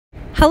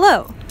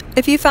Hello!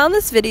 If you found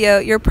this video,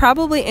 you're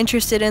probably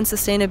interested in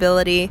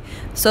sustainability,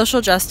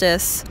 social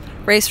justice,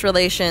 race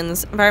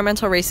relations,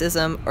 environmental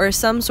racism, or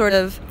some sort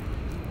of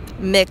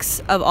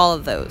mix of all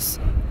of those.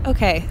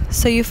 Okay,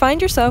 so you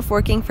find yourself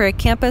working for a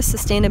campus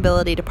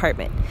sustainability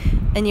department,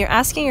 and you're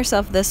asking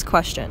yourself this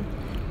question: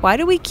 why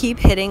do we keep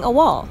hitting a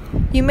wall?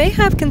 You may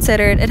have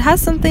considered it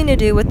has something to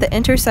do with the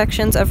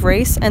intersections of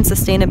race and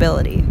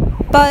sustainability.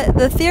 But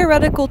the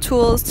theoretical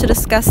tools to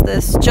discuss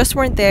this just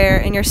weren't there,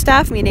 and your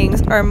staff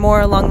meetings are more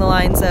along the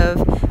lines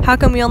of, how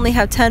come we only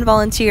have 10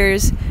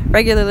 volunteers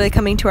regularly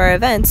coming to our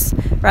events,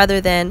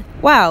 rather than,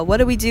 wow, what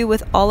do we do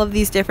with all of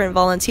these different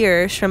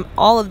volunteers from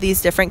all of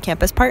these different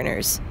campus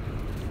partners?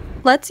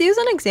 Let's use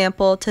an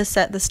example to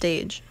set the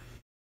stage.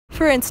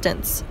 For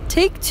instance,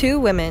 take two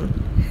women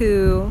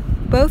who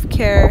both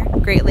care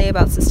greatly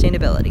about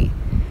sustainability.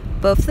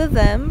 Both of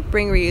them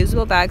bring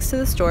reusable bags to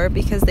the store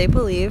because they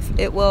believe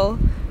it will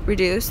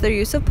reduce their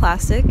use of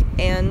plastic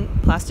and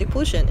plastic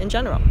pollution in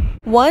general.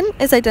 One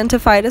is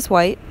identified as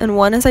white and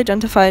one is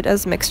identified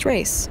as mixed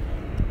race.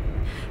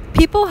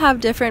 People have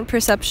different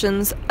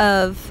perceptions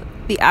of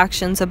the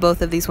actions of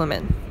both of these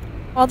women.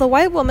 While the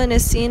white woman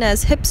is seen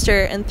as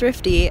hipster and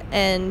thrifty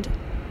and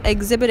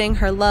exhibiting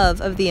her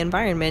love of the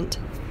environment,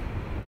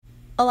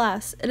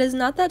 alas, it is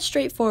not that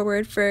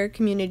straightforward for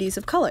communities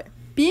of color.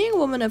 Being a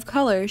woman of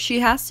color, she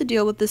has to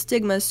deal with the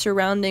stigmas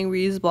surrounding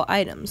reusable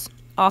items,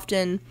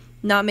 often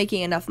not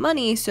making enough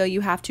money, so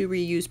you have to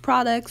reuse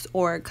products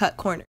or cut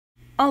corners.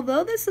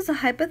 Although this is a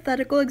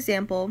hypothetical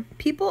example,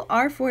 people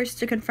are forced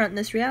to confront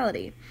this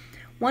reality,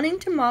 wanting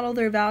to model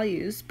their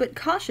values, but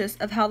cautious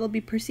of how they'll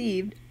be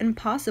perceived and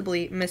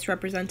possibly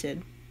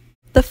misrepresented.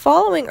 The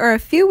following are a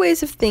few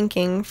ways of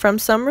thinking from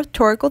some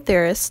rhetorical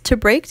theorists to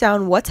break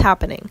down what's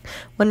happening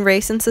when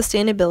race and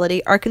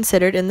sustainability are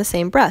considered in the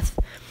same breath,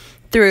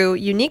 through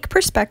unique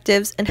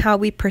perspectives and how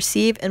we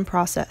perceive and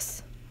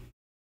process.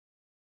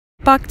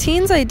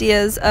 Bakhtin's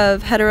ideas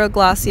of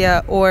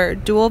heteroglossia or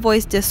dual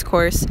voice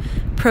discourse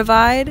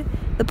provide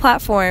the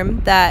platform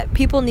that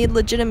people need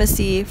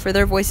legitimacy for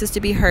their voices to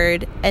be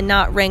heard and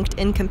not ranked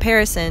in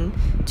comparison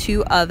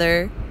to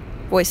other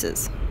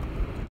voices.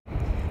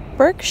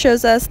 Burke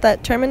shows us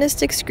that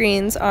deterministic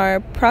screens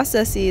are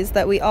processes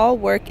that we all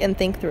work and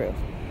think through,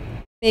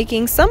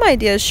 making some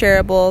ideas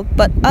shareable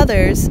but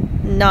others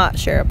not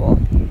shareable.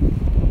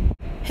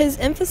 His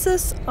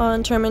emphasis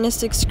on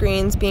deterministic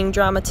screens being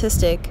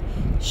dramatistic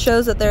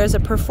shows that there is a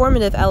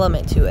performative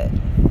element to it.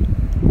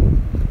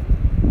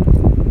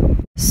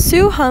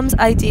 Sue Hum's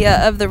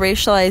idea of the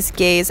racialized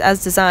gaze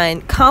as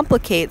design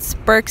complicates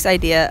Burke's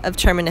idea of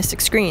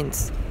deterministic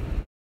screens.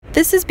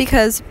 This is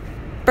because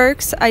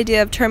Burke's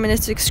idea of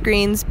deterministic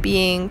screens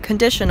being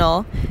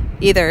conditional,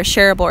 either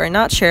shareable or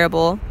not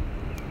shareable,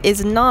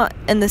 is not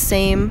in the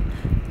same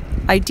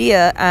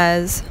idea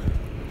as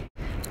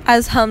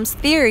Hum's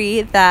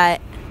theory that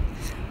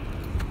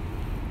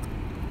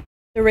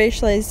the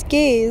racialized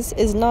gaze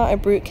is not a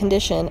brute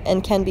condition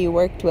and can be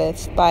worked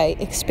with by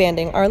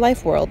expanding our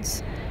life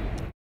worlds.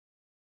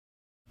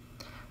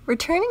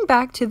 Returning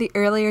back to the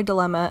earlier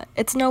dilemma,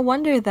 it's no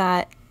wonder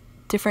that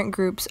different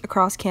groups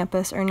across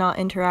campus are not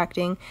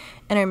interacting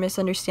and are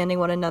misunderstanding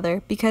one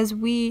another, because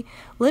we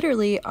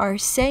literally are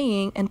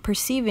saying and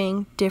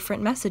perceiving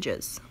different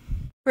messages.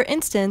 For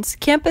instance,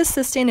 campus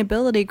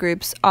sustainability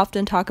groups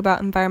often talk about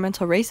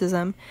environmental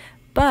racism,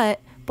 but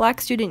Black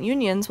student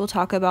unions will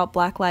talk about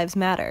Black Lives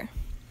Matter.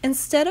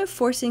 Instead of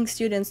forcing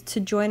students to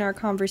join our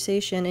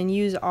conversation and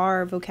use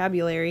our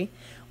vocabulary,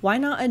 why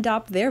not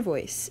adopt their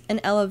voice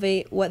and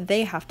elevate what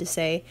they have to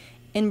say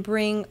and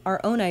bring our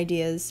own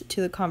ideas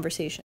to the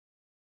conversation?